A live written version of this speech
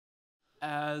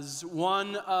As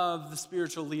one of the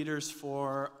spiritual leaders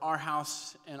for our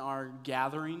house and our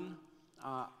gathering,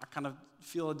 I kind of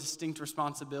feel a distinct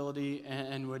responsibility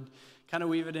and would kind of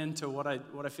weave it into what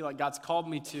I feel like God's called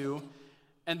me to,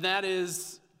 and that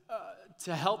is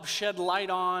to help shed light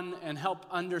on and help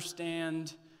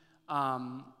understand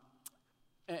and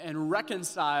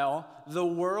reconcile the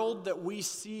world that we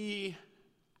see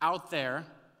out there.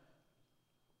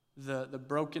 The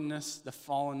brokenness, the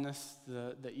fallenness,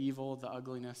 the evil, the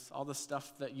ugliness, all the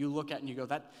stuff that you look at and you go,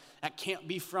 that can't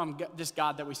be from this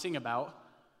God that we sing about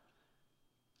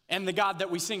and the God that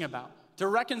we sing about. To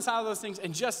reconcile those things,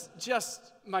 and just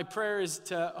my prayer is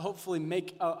to hopefully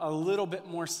make a little bit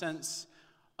more sense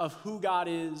of who God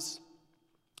is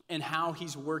and how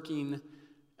he's working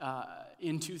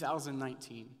in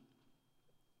 2019.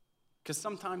 Because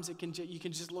sometimes you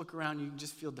can just look around, you can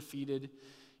just feel defeated,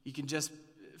 you can just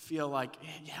feel like,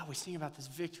 yeah, we sing about this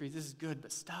victory, this is good,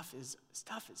 but stuff is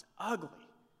ugly.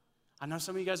 I know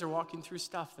some of you guys are walking through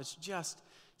stuff that's just,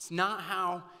 it's not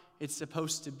how it's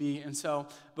supposed to be. And so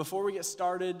before we get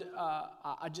started,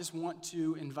 I just want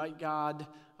to invite God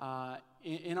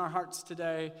in our hearts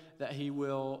today that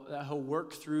he'll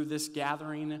work through this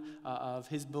gathering of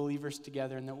his believers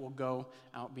together, and that we'll go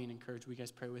out being encouraged. Will you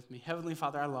guys pray with me? Heavenly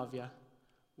Father, I love you.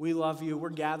 We love you. We're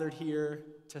gathered here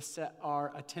to set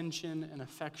our attention and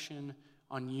affection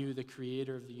on you, the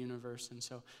creator of the universe. And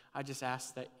so I just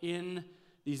ask that in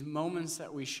these moments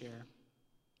that we share,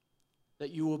 that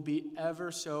you will be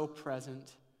ever so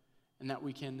present, and that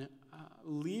we can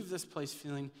leave this place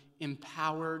feeling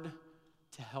empowered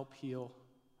to help heal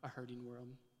a hurting world.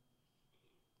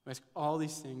 We ask all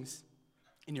these things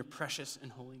in your precious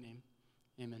and holy name.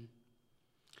 Amen.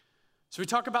 So we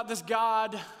talk about this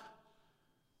God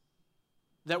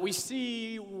that we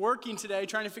see working today,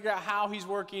 trying to figure out how he's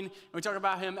working. And we talk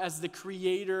about him as the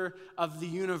creator of the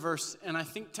universe. And I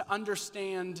think to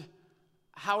understand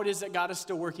how it is that God is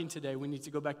still working today, we need to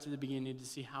go back to the beginning to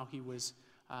see how he was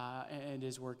and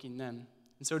is working then.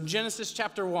 And so Genesis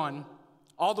chapter 1,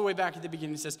 all the way back at the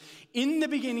beginning, it says, in the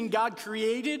beginning, God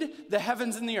created the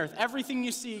heavens and the earth. Everything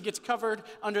you see gets covered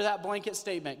under that blanket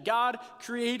statement. God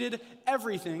created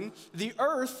everything. The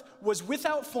earth was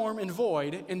without form and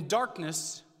void, and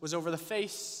darkness was over the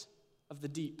face of the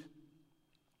deep.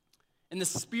 And the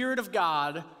Spirit of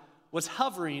God was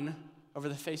hovering over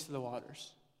the face of the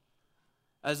waters.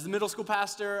 As the middle school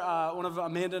pastor, one of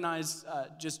Amanda and I's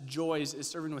just joys is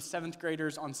serving with 7th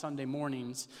graders on Sunday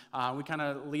mornings. We kind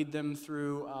of lead them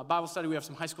through Bible study. We have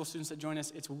some high school students that join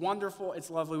us. It's wonderful. It's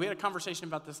lovely. We had a conversation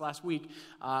about this last week,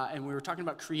 and we were talking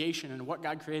about creation and what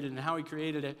God created and how he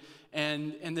created it.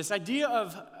 And this idea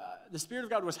of the Spirit of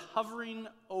God was hovering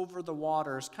over the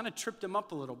waters kind of tripped him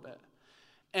up a little bit.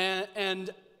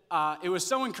 And it was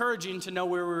so encouraging to know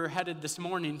where we were headed this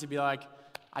morning, to be like,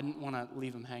 I didn't want to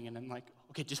leave him hanging and like,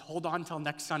 okay, just hold on till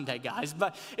next Sunday, guys.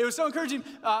 But it was so encouraging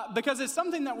because it's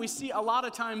something that we see a lot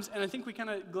of times, and I think we kind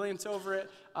of glance over it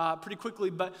pretty quickly,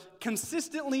 but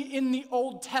consistently in the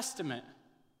Old Testament,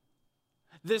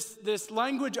 this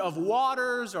language of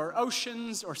waters or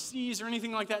oceans or seas or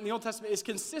anything like that in the Old Testament is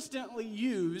consistently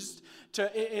used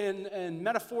in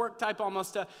metaphoric type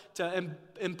almost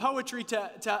in poetry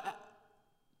to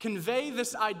convey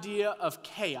this idea of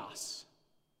chaos,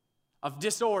 of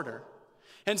disorder.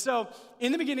 And so,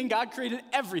 in the beginning, God created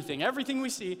everything we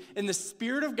see, and the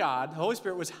Spirit of God, the Holy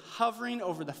Spirit, was hovering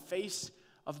over the face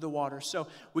of the water. So,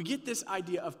 we get this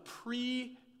idea of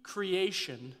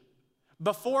pre-creation.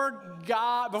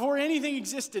 Before anything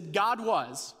existed, God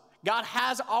was. God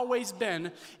has always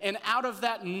been, and out of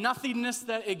that nothingness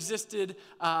that existed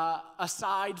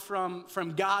aside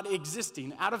from God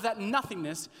existing, out of that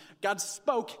nothingness, God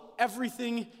spoke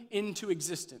everything into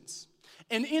existence.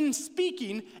 And in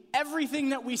speaking everything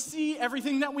that we see,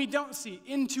 everything that we don't see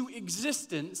into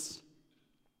existence,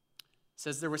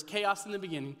 says there was chaos in the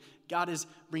beginning. God is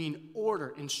bringing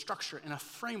order and structure and a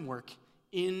framework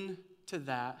into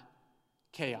that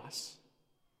chaos.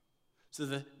 So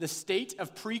the state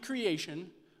of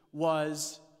pre-creation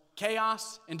was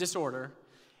chaos and disorder,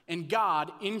 and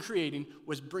God, in creating,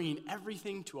 was bringing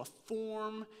everything to a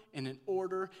form and an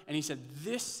order. And he said,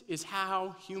 this is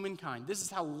how humankind, this is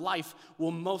how life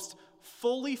will most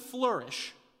fully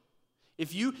flourish.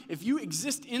 If you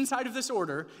exist inside of this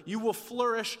order, you will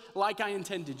flourish like I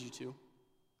intended you to.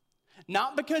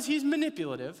 Not because he's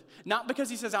manipulative, not because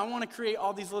he says, I want to create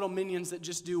all these little minions that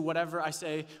just do whatever I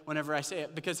say whenever I say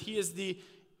it, because he is the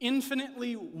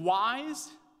infinitely wise,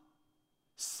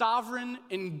 sovereign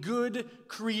and good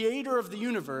creator of the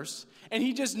universe, and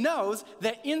he just knows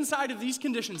that inside of these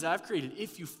conditions that I've created,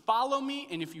 if you follow me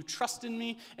and if you trust in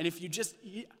me and if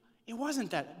it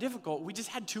wasn't that difficult. We just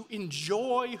had to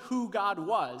enjoy who God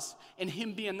was and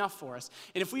him be enough for us.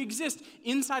 And if we exist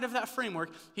inside of that framework,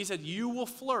 he said, you will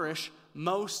flourish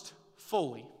most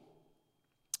fully.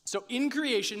 So in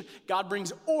creation, God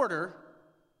brings order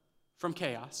from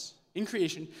chaos. In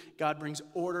creation, God brings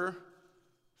order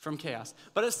from chaos.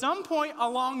 But at some point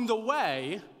along the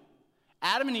way,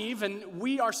 Adam and Eve, and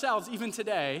we ourselves even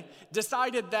today,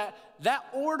 decided that that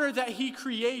order that he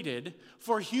created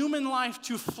for human life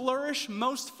to flourish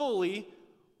most fully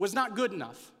was not good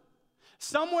enough.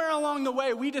 Somewhere along the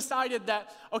way, we decided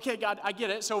that, okay, God, I get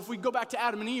it. So if we go back to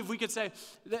Adam and Eve, we could say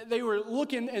that they were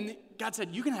looking, and God said,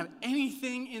 you can have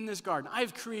anything in this garden. I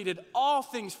have created all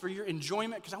things for your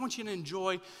enjoyment because I want you to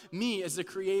enjoy me as the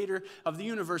creator of the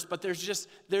universe. But there's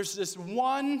this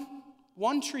one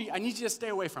tree. I need you to stay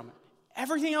away from it.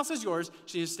 Everything else is yours.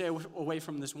 So you stay away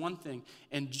from this one thing.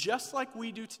 And just like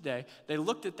we do today, they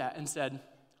looked at that and said,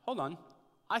 hold on.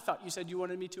 I thought you said you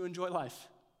wanted me to enjoy life.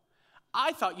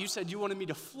 I thought you said you wanted me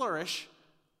to flourish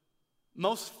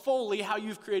most fully how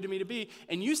you've created me to be.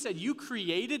 And you said you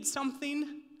created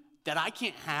something that I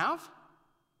can't have?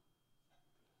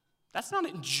 That's not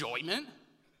enjoyment.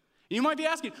 You might be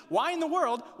asking, why in the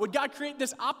world would God create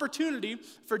this opportunity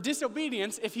for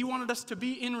disobedience if he wanted us to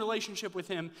be in relationship with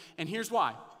him? And here's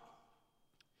why.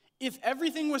 If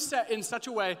everything was set in such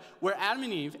a way where Adam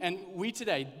and Eve, and we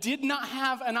today, did not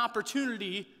have an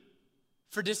opportunity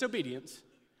for disobedience,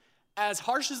 as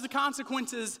harsh as the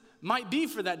consequences might be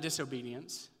for that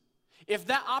disobedience, if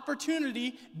that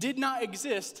opportunity did not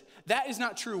exist, that is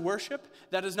not true worship,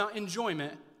 that is not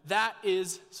enjoyment, that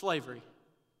is slavery.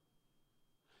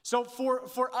 So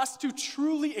for us to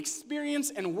truly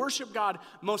experience and worship God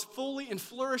most fully and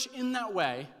flourish in that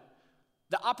way,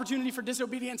 the opportunity for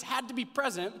disobedience had to be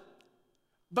present,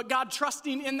 but God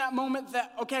trusting in that moment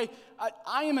that, okay,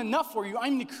 I am enough for you.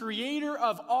 I'm the creator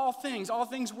of all things. All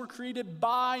things were created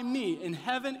by me in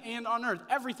heaven and on earth.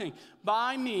 Everything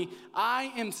by me.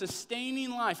 I am sustaining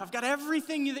life. I've got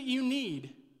everything that you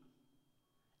need.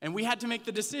 And we had to make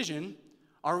the decision,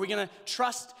 are we going to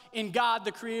trust in God,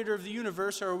 the creator of the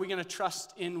universe, or are we going to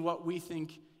trust in what we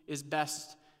think is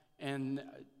best? And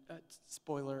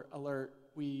spoiler alert,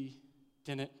 we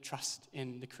didn't trust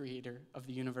in the creator of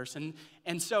the universe.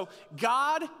 And so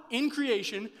God in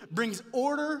creation brings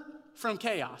order from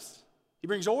chaos. He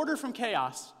brings order from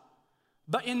chaos.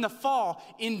 But in the fall,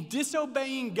 in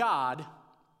disobeying God,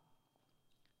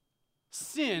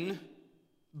 sin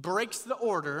breaks the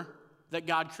order that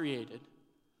God created.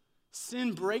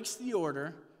 Sin breaks the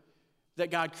order that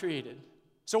God created.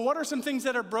 So what are some things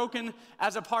that are broken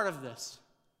as a part of this?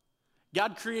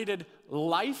 God created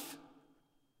life,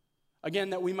 again,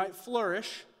 that we might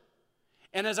flourish.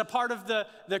 And as a part of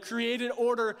the created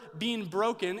order being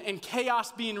broken and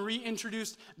chaos being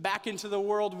reintroduced back into the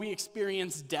world, we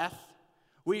experience death.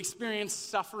 We experience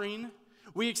suffering.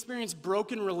 We experience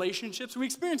broken relationships. We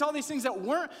experience all these things that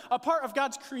weren't a part of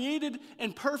God's created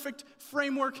and perfect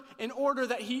framework and order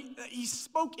that he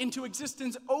spoke into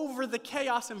existence over the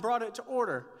chaos and brought it to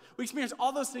order. We experience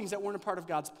all those things that weren't a part of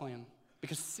God's plan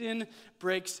because sin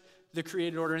breaks the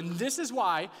created order. And this is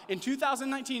why in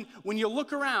 2019, when you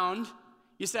look around,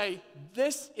 you say,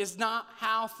 this is not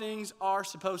how things are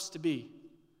supposed to be.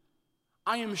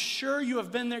 I am sure you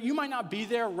have been there. You might not be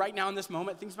there right now in this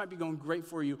moment. Things might be going great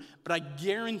for you, but I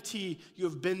guarantee you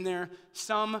have been there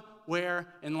somewhere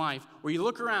in life where you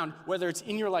look around, whether it's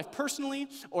in your life personally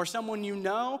or someone you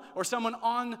know or someone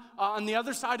on the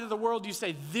other side of the world, you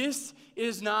say, this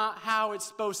is not how it's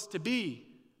supposed to be.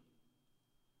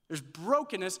 There's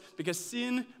brokenness because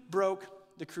sin broke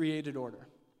the created order.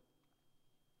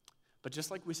 But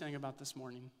just like we sang about this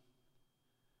morning,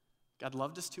 God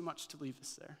loved us too much to leave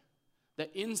us there.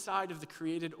 That inside of the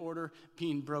created order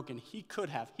being broken, he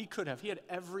had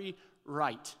every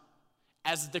right,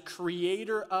 as the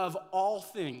creator of all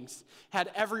things,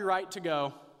 had every right to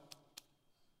go,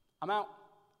 I'm out,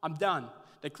 I'm done.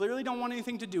 They clearly don't want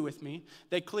anything to do with me.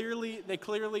 They clearly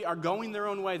are going their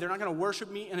own way. They're not going to worship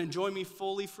me and enjoy me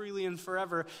fully, freely, and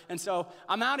forever. And so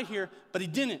I'm out of here, but he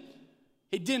didn't.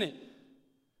 He didn't.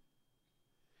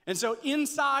 And so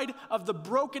inside of the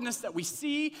brokenness that we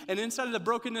see and inside of the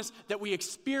brokenness that we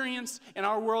experience in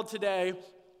our world today,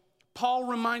 Paul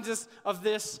reminds us of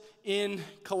this in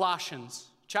Colossians.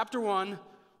 Chapter 1,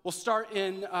 we'll start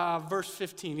in verse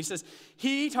 15. He says,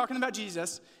 he, talking about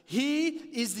Jesus, he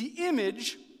is the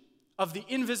image of the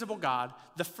invisible God,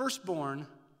 the firstborn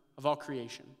of all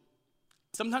creation.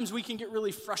 Sometimes we can get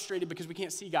really frustrated because we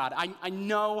can't see God. I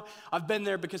know I've been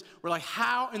there because we're like,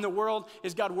 how in the world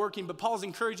is God working? But Paul's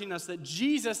encouraging us that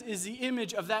Jesus is the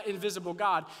image of that invisible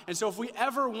God. And so if we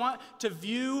ever want to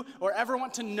view or ever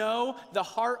want to know the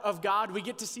heart of God, we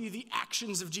get to see the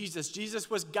actions of Jesus. Jesus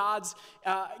was God's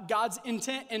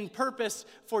intent and purpose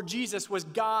for Jesus was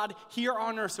God here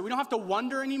on earth. So we don't have to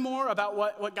wonder anymore about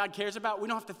what God cares about. We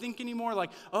don't have to think anymore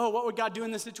like, oh, what would God do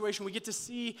in this situation? We get to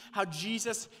see how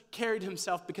Jesus carried himself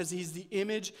because he's the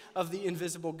image of the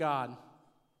invisible God.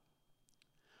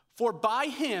 For by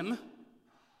him,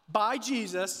 by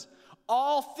Jesus,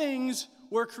 all things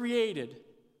were created.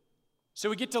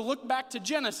 So we get to look back to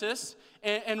Genesis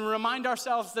and remind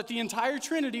ourselves that the entire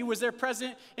Trinity was there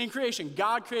present in creation.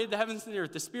 God created the heavens and the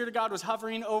earth. The Spirit of God was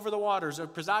hovering over the waters or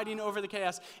presiding over the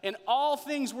chaos. And all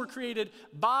things were created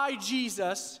by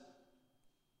Jesus,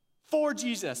 for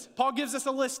Jesus. Paul gives us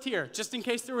a list here, just in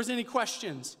case there was any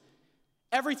questions.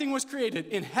 Everything was created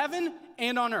in heaven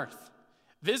and on earth,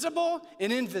 visible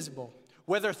and invisible,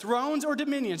 whether thrones or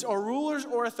dominions or rulers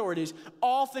or authorities,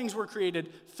 all things were created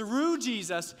through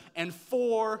Jesus and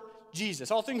for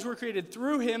Jesus. All things were created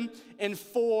through him and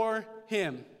for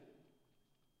him.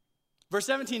 Verse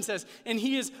 17 says, and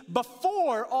he is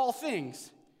before all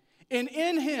things, and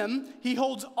in him he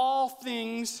holds all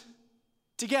things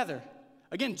together.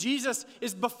 Again, Jesus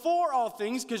is before all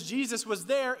things because Jesus was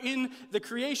there in the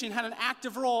creation, had an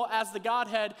active role as the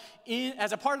Godhead,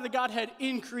 as a part of the Godhead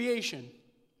in creation.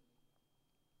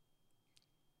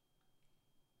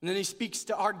 And then he speaks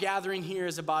to our gathering here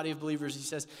as a body of believers. He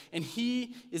says, and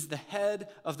he is the head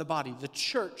of the body, the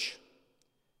church.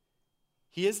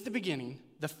 He is the beginning,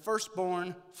 the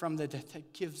firstborn from the dead.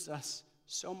 That gives us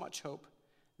so much hope.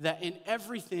 That in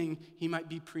everything he might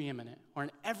be preeminent, or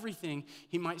in everything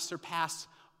he might surpass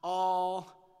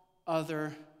all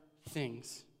other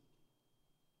things.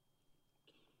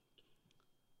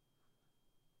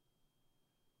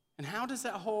 And how does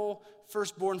that whole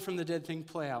firstborn from the dead thing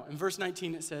play out? In verse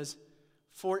 19 it says,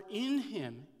 for in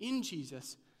him, in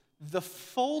Jesus, the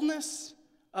fullness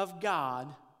of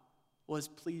God was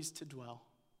pleased to dwell.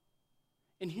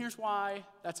 And here's why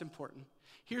that's important.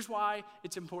 Here's why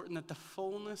it's important that the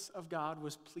fullness of God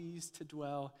was pleased to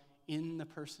dwell in the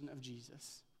person of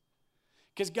Jesus.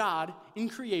 Because God, in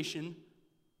creation,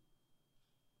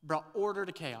 brought order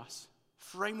to chaos,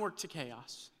 framework to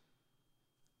chaos.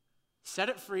 Set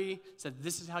it free, said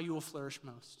this is how you will flourish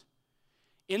most.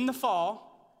 In the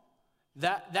fall,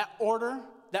 that order,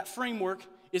 that framework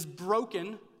is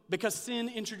broken because sin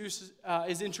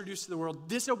is introduced to the world.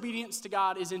 Disobedience to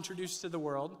God is introduced to the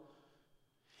world.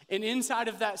 And inside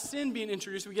of that sin being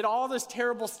introduced, we get all this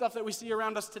terrible stuff that we see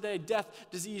around us today. Death,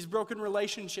 disease, broken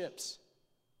relationships.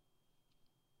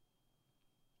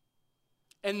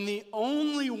 And the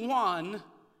only one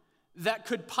that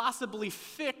could possibly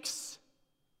fix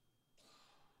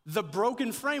the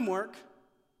broken framework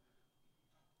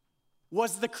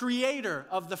was the creator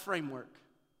of the framework.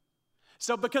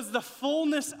 So because the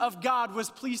fullness of God was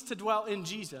pleased to dwell in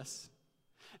Jesus,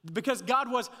 because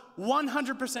God was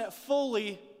 100%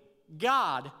 fully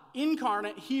God,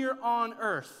 incarnate here on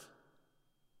earth.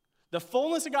 The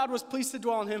fullness of God was pleased to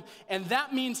dwell in him, and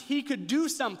that means he could do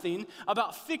something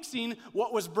about fixing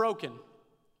what was broken.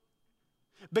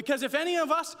 Because if any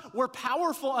of us were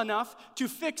powerful enough to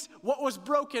fix what was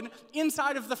broken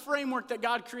inside of the framework that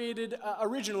God created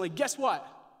originally, guess what?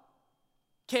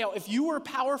 Kale, if you were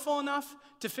powerful enough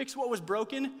to fix what was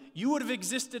broken, you would have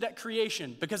existed at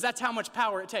creation because that's how much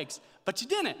power it takes. But you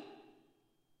didn't.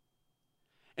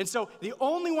 And so the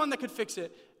only one that could fix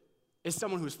it is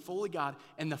someone who is fully God,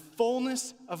 and the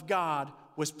fullness of God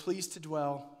was pleased to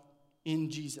dwell in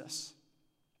Jesus.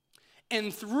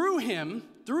 And through him,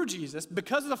 through Jesus,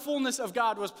 because the fullness of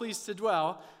God was pleased to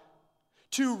dwell,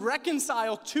 to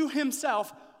reconcile to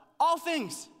himself all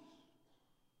things,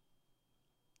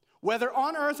 whether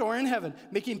on earth or in heaven,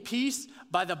 making peace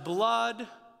by the blood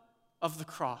of the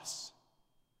cross.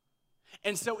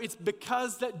 And so it's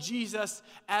because that Jesus,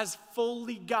 as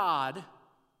fully God,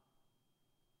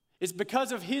 it's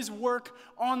because of his work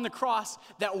on the cross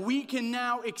that we can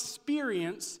now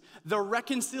experience the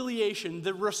reconciliation,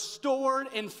 the restored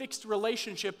and fixed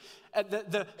relationship,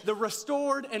 the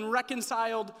restored and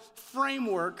reconciled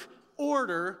framework,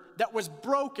 order that was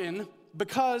broken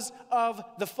because of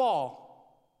the fall.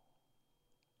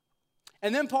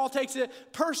 And then Paul takes it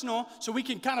personal so we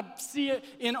can kind of see it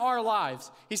in our lives.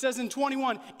 He says in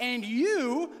 21, and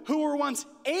you who were once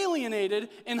alienated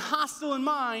and hostile in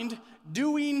mind,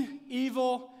 doing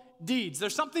evil deeds.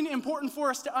 There's something important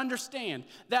for us to understand,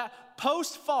 that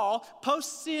post-fall,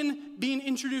 post-sin being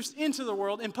introduced into the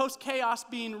world, and post-chaos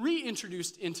being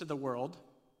reintroduced into the world,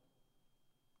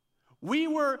 we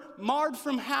were marred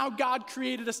from how God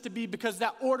created us to be because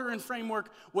that order and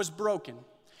framework was broken.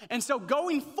 And so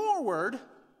going forward,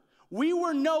 we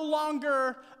were no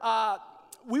longer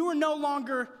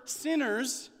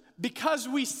sinners because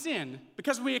we sin,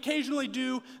 because we occasionally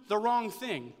do the wrong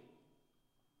thing.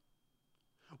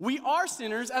 We are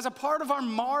sinners as a part of our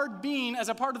marred being, as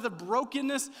a part of the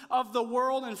brokenness of the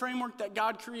world and framework that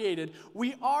God created.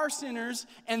 We are sinners,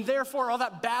 and therefore all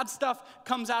that bad stuff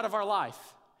comes out of our life.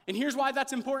 And here's why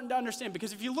that's important to understand,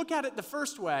 because if you look at it the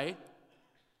first way,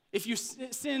 if you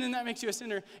sin and that makes you a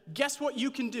sinner, guess what you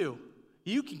can do?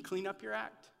 You can clean up your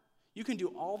act. You can do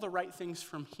all the right things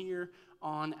from here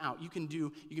on out. You can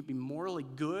be morally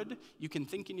good. You can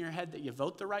think in your head that you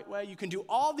vote the right way. You can do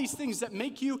all these things that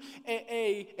make you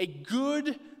a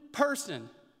good person.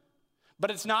 But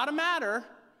it's not a matter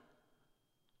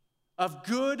of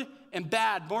good and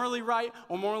bad, morally right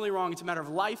or morally wrong. It's a matter of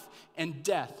life and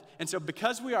death. And so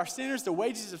because we are sinners, the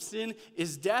wages of sin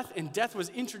is death, and death was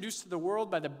introduced to the world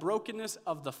by the brokenness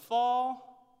of the fall,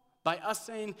 by us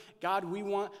saying, God, we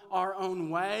want our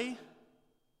own way.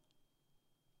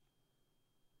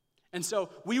 And so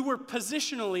we were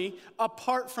positionally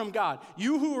apart from God.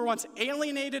 You who were once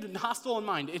alienated and hostile in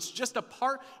mind, it's just a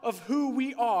part of who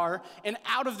we are, and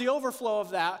out of the overflow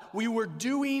of that, we were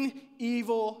doing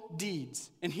evil deeds.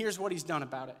 And here's what he's done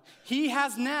about it. He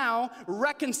has now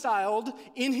reconciled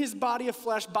in his body of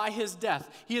flesh by his death.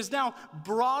 He has now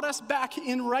brought us back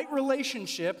in right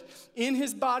relationship in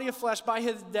his body of flesh by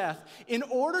his death in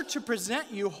order to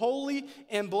present you holy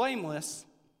and blameless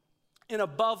and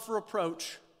above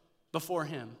reproach before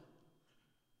him.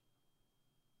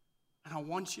 And I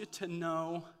want you to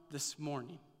know this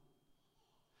morning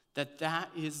that that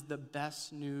is the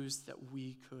best news that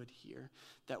we could hear.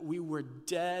 That we were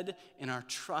dead in our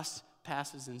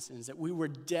trespasses and sins. That we were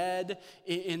dead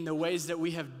in the ways that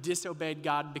we have disobeyed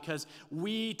God because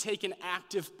we take an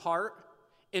active part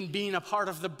in being a part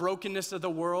of the brokenness of the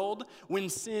world when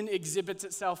sin exhibits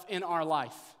itself in our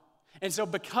life. And so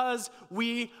because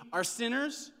we are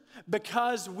sinners,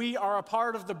 because we are a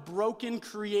part of the broken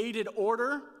created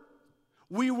order,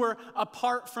 we were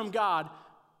apart from God.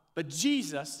 But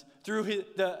Jesus, through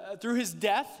his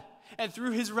death and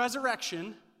through his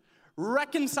resurrection,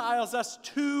 reconciles us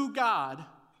to God.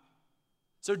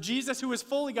 So Jesus, who is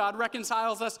fully God,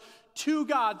 reconciles us to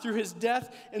God through his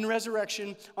death and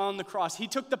resurrection on the cross. He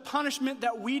took the punishment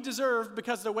that we deserved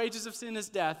because the wages of sin is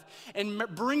death and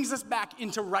brings us back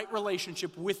into right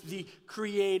relationship with the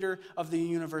creator of the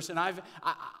universe. And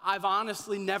I've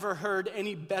honestly never heard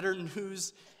any better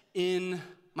news in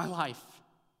my life.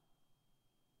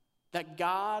 That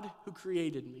God who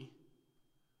created me,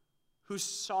 who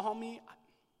saw me,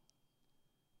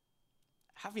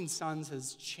 having sons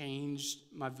has changed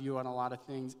my view on a lot of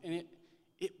things. And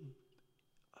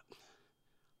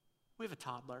we have a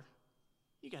toddler.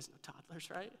 You guys know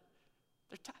toddlers, right?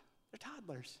 They're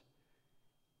toddlers.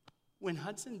 When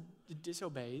Hudson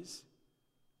disobeys,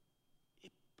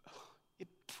 it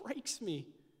breaks me.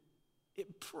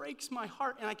 It breaks my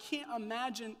heart, and I can't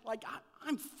imagine,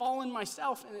 I'm fallen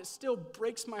myself, and it still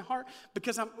breaks my heart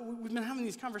because we've been having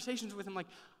these conversations with him, like,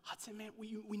 Hudson, man,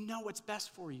 we know what's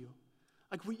best for you.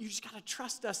 You just got to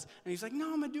trust us. And he's like,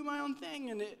 no, I'm going to do my own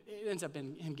thing. And it ends up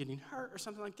in him getting hurt or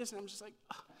something like this. And I'm just like,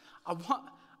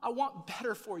 I want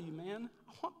better for you, man.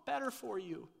 I want better for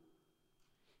you.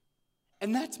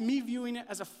 And that's me viewing it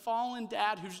as a fallen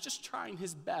dad who's just trying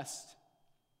his best.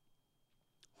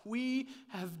 We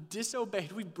have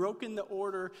disobeyed. We've broken the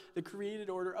order, the created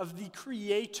order of the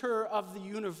creator of the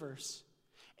universe.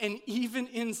 And even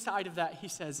inside of that, he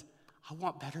says, I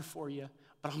want better for you,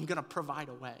 but I'm going to provide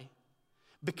a way.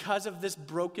 Because of this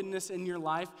brokenness in your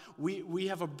life, we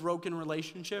have a broken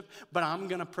relationship, but I'm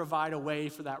going to provide a way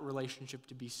for that relationship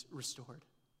to be restored.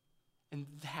 And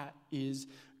that is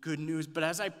good news. But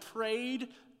as I prayed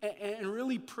and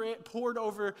really poured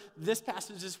over this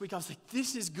passage this week, I was like,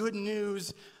 this is good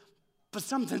news, but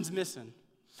something's missing.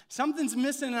 Something's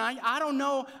missing, and I don't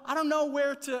know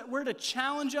where to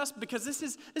challenge us because this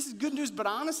is good news. But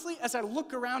honestly, as I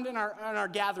look around in our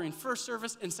gathering, first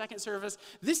service and second service,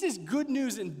 this is good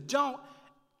news. And don't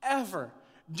ever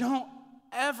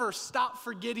stop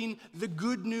forgetting the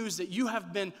good news that you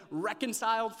have been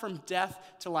reconciled from death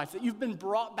to life, that you've been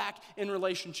brought back in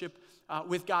relationship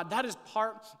with God. That is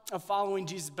part of following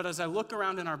Jesus. But as I look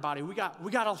around in our body, we got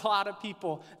a lot of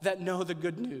people that know the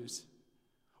good news.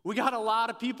 We got a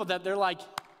lot of people that they're like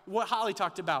what Holly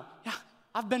talked about. Yeah,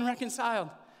 I've been reconciled.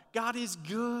 God is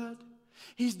good.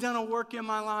 He's done a work in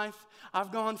my life.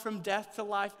 I've gone from death to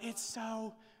life. It's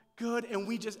so good. And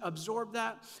we just absorb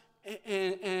that.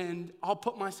 And I'll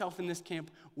put myself in this camp.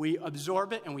 We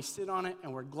absorb it and we sit on it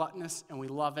and we're gluttonous and we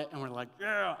love it. And we're like,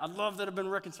 yeah, I love that I've been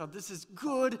reconciled. This is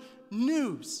good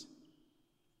news.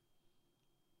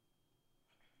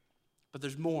 But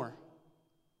there's more.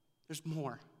 There's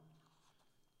more.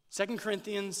 2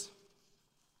 Corinthians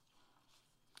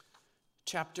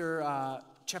chapter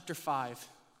 5.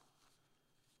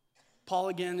 Paul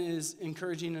again is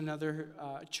encouraging another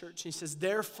church. He says,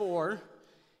 therefore,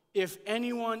 if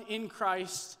anyone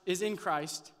is in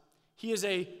Christ, he is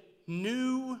a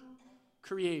new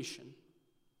creation.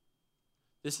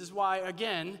 This is why,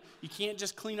 again, you can't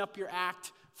just clean up your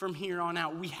act from here on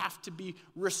out. We have to be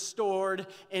restored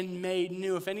and made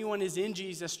new. If anyone is in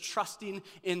Jesus, trusting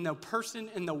in the person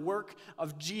and the work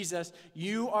of Jesus,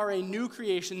 you are a new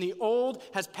creation. The old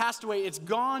has passed away. It's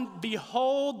gone.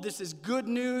 Behold, this is good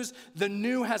news. The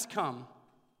new has come.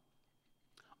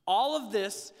 All of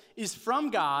this is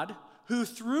from God, who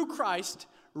through Christ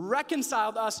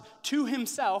reconciled us to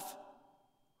himself,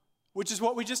 which is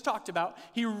what we just talked about.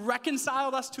 He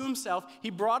reconciled us to himself. He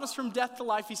brought us from death to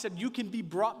life. He said, you can be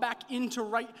brought back into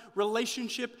right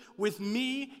relationship with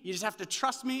me. You just have to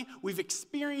trust me. We've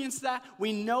experienced that.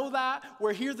 We know that.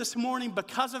 We're here this morning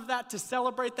because of that, to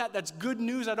celebrate that. That's good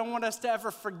news. I don't want us to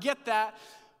ever forget that.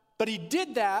 But he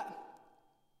did that.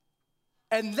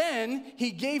 And then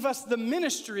he gave us the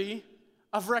ministry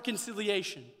of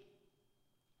reconciliation.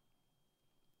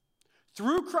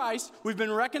 Through Christ, we've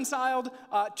been reconciled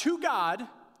to God,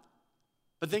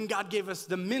 but then God gave us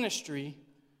the ministry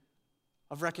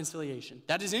of reconciliation.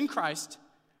 That is, in Christ,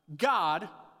 God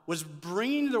was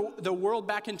bringing the world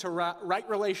back into right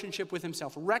relationship with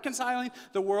himself, reconciling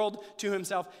the world to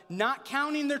himself, not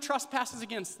counting their trespasses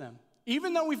against them.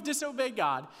 Even though we've disobeyed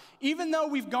God, even though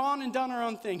we've gone and done our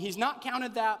own thing, he's not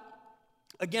counted that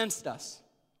against us.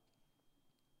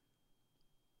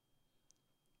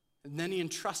 And then he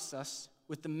entrusts us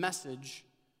with the message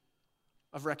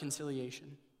of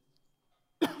reconciliation.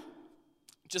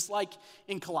 Just like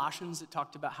in Colossians, it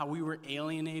talked about how we were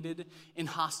alienated and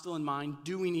hostile in mind,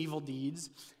 doing evil deeds.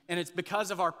 And it's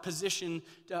because of our position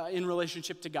in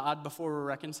relationship to God before we're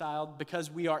reconciled,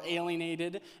 because we are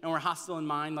alienated and we're hostile in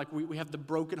mind, like we have the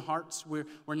broken hearts, we're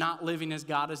not living as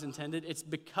God has intended. It's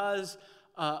because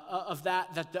of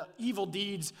that the evil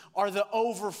deeds are the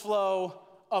overflow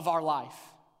of our life.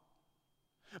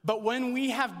 But when we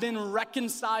have been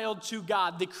reconciled to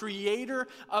God, the creator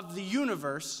of the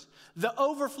universe, the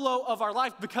overflow of our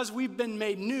life, because we've been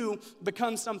made new,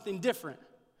 becomes something different.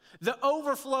 The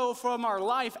overflow from our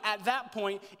life at that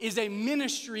point is a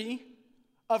ministry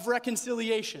of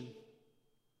reconciliation.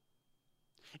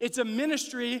 It's a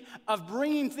ministry of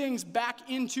bringing things back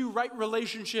into right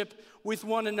relationship with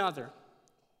one another.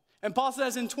 And Paul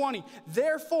says in 20,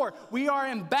 therefore, we are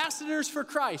ambassadors for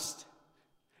Christ,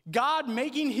 God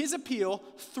making his appeal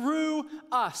through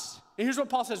us. And here's what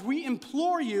Paul says: we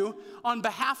implore you on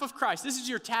behalf of Christ. This is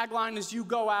your tagline as you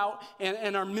go out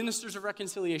and are ministers of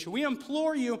reconciliation. We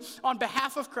implore you on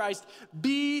behalf of Christ,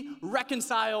 be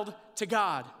reconciled to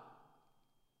God.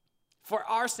 For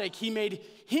our sake, he made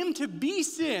him to be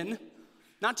sin,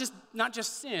 not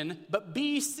just sin, but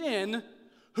be sin,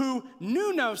 who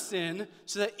knew no sin,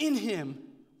 so that in him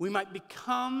we might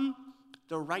become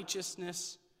the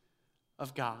righteousness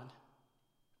of God.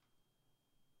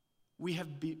 We have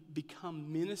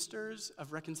become ministers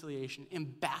of reconciliation,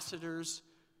 ambassadors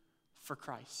for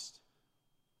Christ.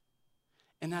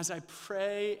 And as I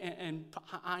pray, and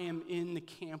I am in the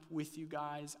camp with you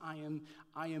guys, I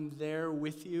am there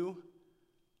with you,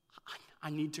 I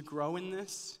need to grow in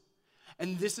this.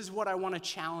 And this is what I want to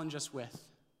challenge us with.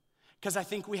 Because I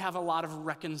think we have a lot of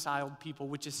reconciled people,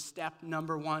 which is step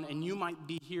number one. And you might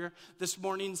be here this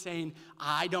morning saying,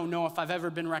 I don't know if I've ever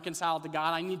been reconciled to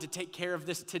God. I need to take care of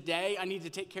this today. I need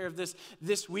to take care of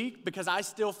this week, because I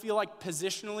still feel like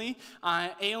positionally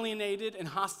alienated and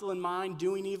hostile in mind,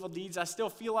 doing evil deeds. I still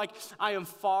feel like I am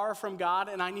far from God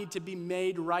and I need to be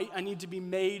made right. I need to be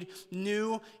made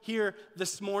new here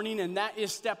this morning. And that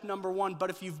is step number one. But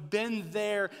if you've been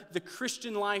there, the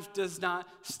Christian life does not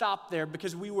stop there,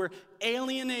 because we were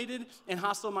alienated and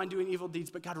hostile in mind, doing evil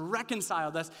deeds, but God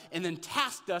reconciled us and then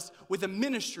tasked us with a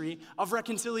ministry of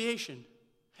reconciliation.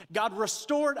 God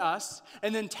restored us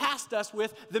and then tasked us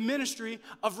with the ministry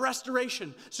of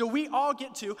restoration. So we all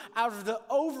get to, out of the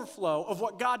overflow of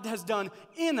what God has done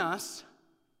in us,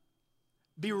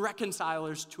 be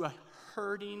reconcilers to a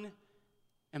hurting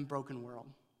and broken world.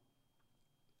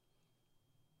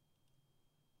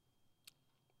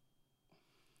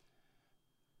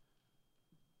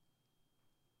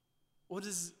 what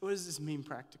does this mean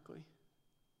practically?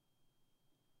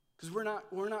 Because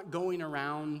we're not going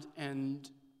around and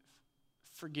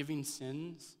forgiving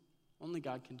sins. Only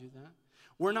God can do that.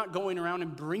 We're not going around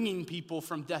and bringing people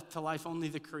from death to life. Only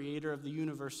the creator of the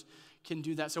universe can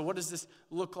do that. So what does this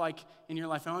look like in your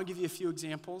life? I want to give you a few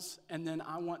examples, and then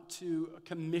I want to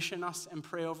commission us and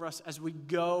pray over us as we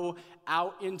go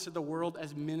out into the world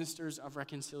as ministers of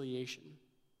reconciliation.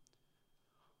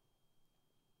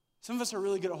 Some of us are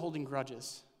really good at holding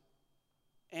grudges.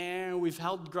 And we've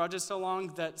held grudges so long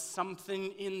that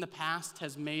something in the past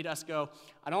has made us go,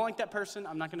 I don't like that person,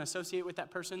 I'm not going to associate with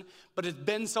that person. But it's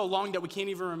been so long that we can't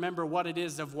even remember what it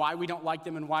is of why we don't like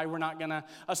them and why we're not going to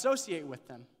associate with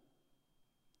them.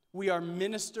 We are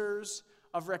ministers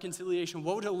of reconciliation.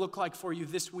 What would it look like for you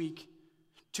this week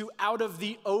to, out of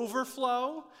the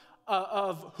overflow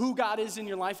of who God is in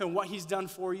your life and what he's done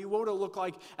for you, what would it look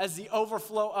like as the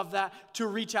overflow of that to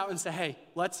reach out and say, hey,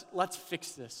 let's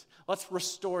fix this. Let's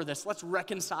restore this. Let's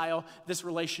reconcile this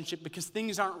relationship because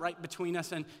things aren't right between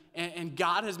us and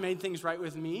God has made things right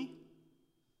with me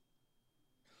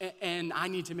and I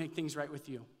need to make things right with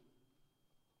you.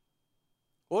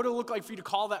 What would it look like for you to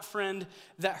call that friend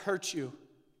that hurt you?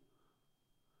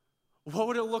 What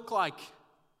would it look like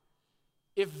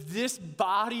if this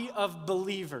body of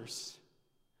believers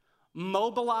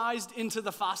mobilized into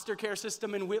the foster care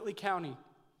system in Whitley County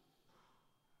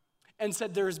and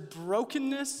said there's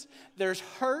brokenness, there's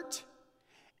hurt,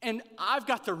 and I've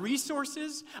got the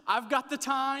resources, I've got the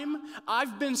time,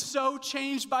 I've been so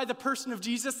changed by the person of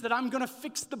Jesus that I'm going to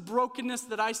fix the brokenness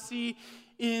that I see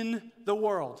in the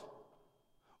world?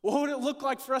 What would it look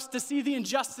like for us to see the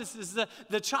injustices,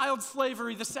 the child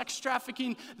slavery, the sex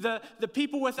trafficking, the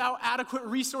people without adequate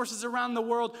resources around the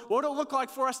world? What would it look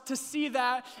like for us to see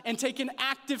that and take an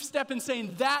active step in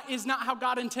saying that is not how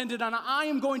God intended and I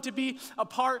am going to be a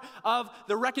part of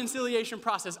the reconciliation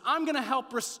process. I'm going to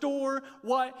help restore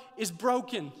what is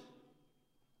broken.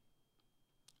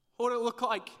 What would it look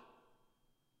like?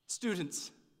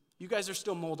 Students, you guys are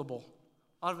still moldable.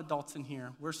 A lot of adults in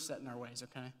here, we're set in our ways,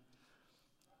 okay?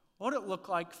 What would it look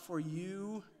like for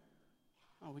you?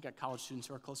 Oh, we got college students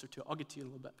who are closer to it. I'll get to you in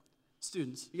a little bit.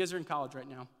 Students, you guys are in college right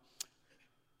now.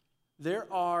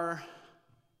 There are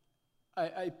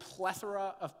a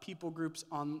plethora of people groups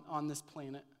on this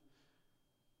planet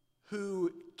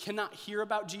who cannot hear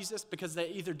about Jesus because they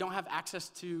either don't have access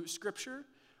to Scripture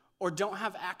or don't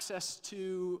have access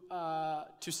to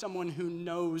someone who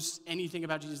knows anything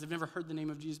about Jesus. They've never heard the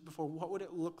name of Jesus before. What would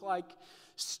it look like,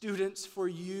 students, for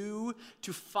you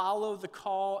to follow the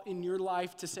call in your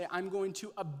life to say, I'm going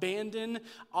to abandon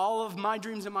all of my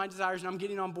dreams and my desires, and I'm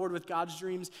getting on board with God's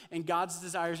dreams and God's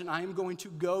desires, and I am going to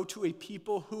go to a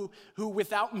people who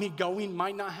without me going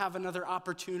might not have another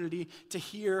opportunity to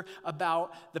hear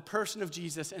about the person of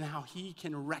Jesus and how he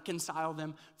can reconcile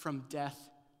them from death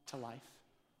to life.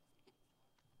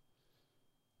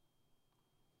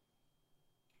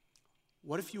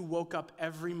 What if you woke up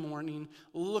every morning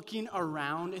looking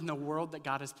around in the world that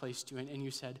God has placed you in and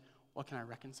you said, what can I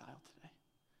reconcile today?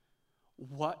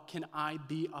 What can I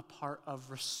be a part of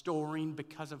restoring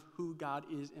because of who God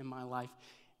is in my life?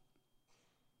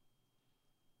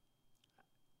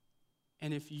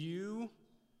 And if you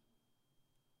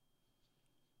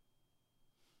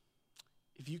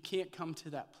can't come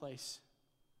to that place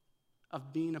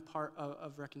of being a part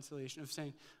of reconciliation, of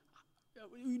saying,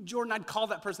 Jordan, I'd call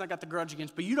that person I got the grudge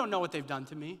against, but you don't know what they've done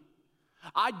to me.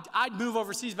 I'd move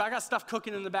overseas, but I got stuff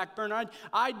cooking in the back burner.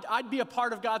 I'd be a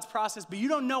part of God's process, but you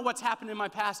don't know what's happened in my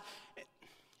past.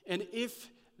 And if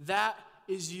that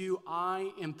is you,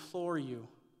 I implore you,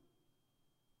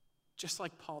 just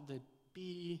like Paul did,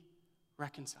 be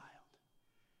reconciled.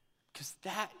 Because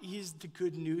that is the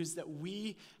good news that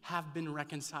we have been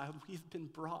reconciled. We've been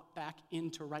brought back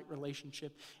into right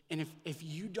relationship. And if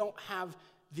you don't have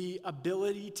the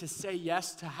ability to say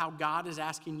yes to how God is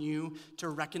asking you to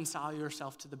reconcile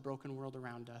yourself to the broken world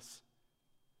around us,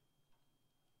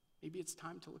 maybe it's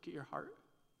time to look at your heart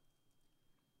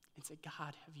and say,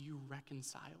 God, have you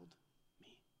reconciled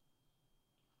me?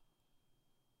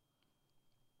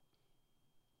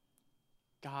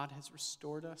 God has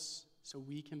restored us so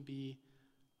we can be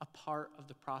a part of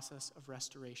the process of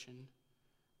restoration.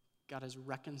 God has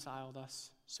reconciled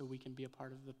us so we can be a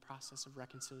part of the process of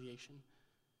reconciliation,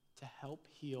 to help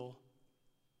heal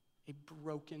a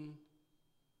broken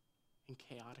and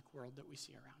chaotic world that we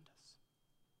see around us.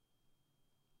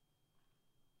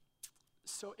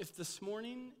 So if this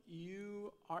morning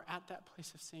you are at that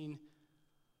place of saying,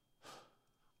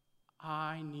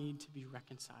 I need to be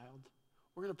reconciled,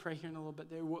 We're going to pray here in a little bit.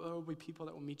 There will be people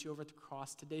that will meet you over at the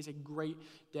cross. Today's a great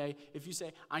day. If you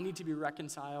say, I need to be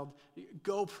reconciled,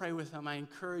 go pray with them. I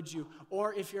encourage you.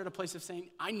 Or if you're at a place of saying,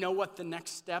 I know what the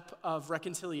next step of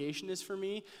reconciliation is for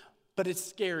me, but it's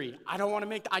scary. I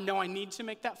know I need to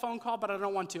make that phone call, but I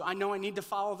don't want to. I know I need to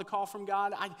follow the call from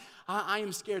God. I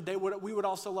am scared. We would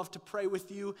also love to pray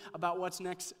with you about what's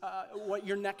next, what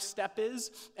your next step is,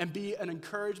 and be an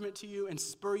encouragement to you and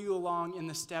spur you along in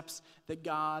the steps that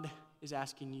God is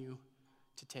asking you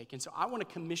to take. And so I want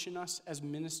to commission us as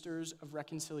ministers of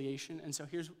reconciliation. And so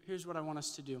here's what I want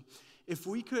us to do. If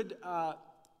we could,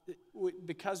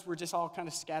 because we're just all kind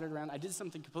of scattered around, I did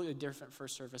something completely different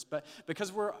first service, but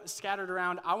because we're scattered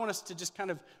around, I want us to just kind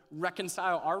of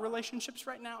reconcile our relationships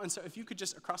right now. And so if you could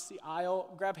just across the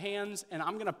aisle grab hands, and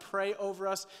I'm going to pray over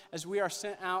us as we are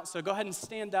sent out. So go ahead and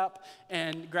stand up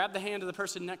and grab the hand of the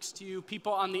person next to you.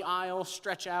 People on the aisle,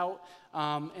 stretch out,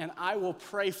 and I will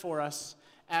pray for us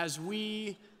as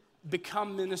we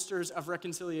become ministers of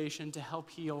reconciliation to help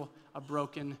heal a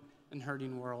broken and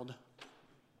hurting world.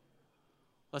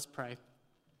 Let's pray.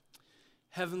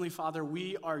 Heavenly Father,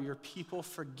 we are your people.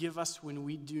 Forgive us when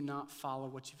we do not follow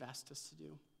what you've asked us to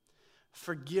do.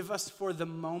 Forgive us for the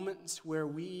moments where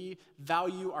we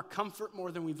value our comfort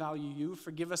more than we value you.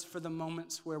 Forgive us for the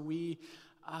moments where we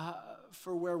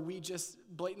just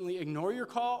blatantly ignore your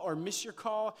call or miss your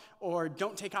call or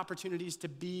don't take opportunities to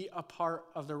be a part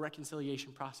of the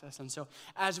reconciliation process. And so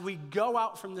as we go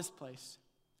out from this place,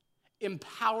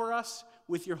 empower us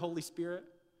with your Holy Spirit.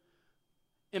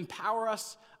 Empower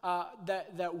us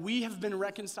that we have been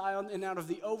reconciled, and out of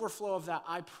the overflow of that,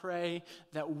 I pray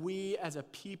that we as a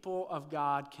people of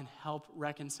God can help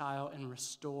reconcile and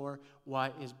restore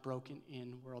what is broken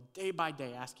in the world day by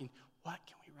day, asking, what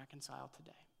can we reconcile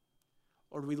today?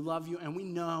 Lord, we love you, and we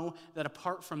know that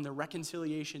apart from the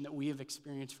reconciliation that we have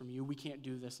experienced from you, we can't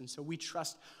do this. And so we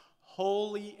trust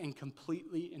wholly and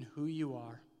completely in who you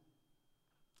are,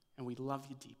 and we love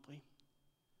you deeply.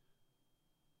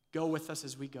 Go with us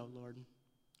as we go, Lord.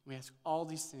 We ask all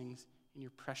these things in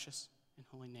your precious and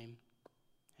holy name.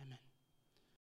 Amen.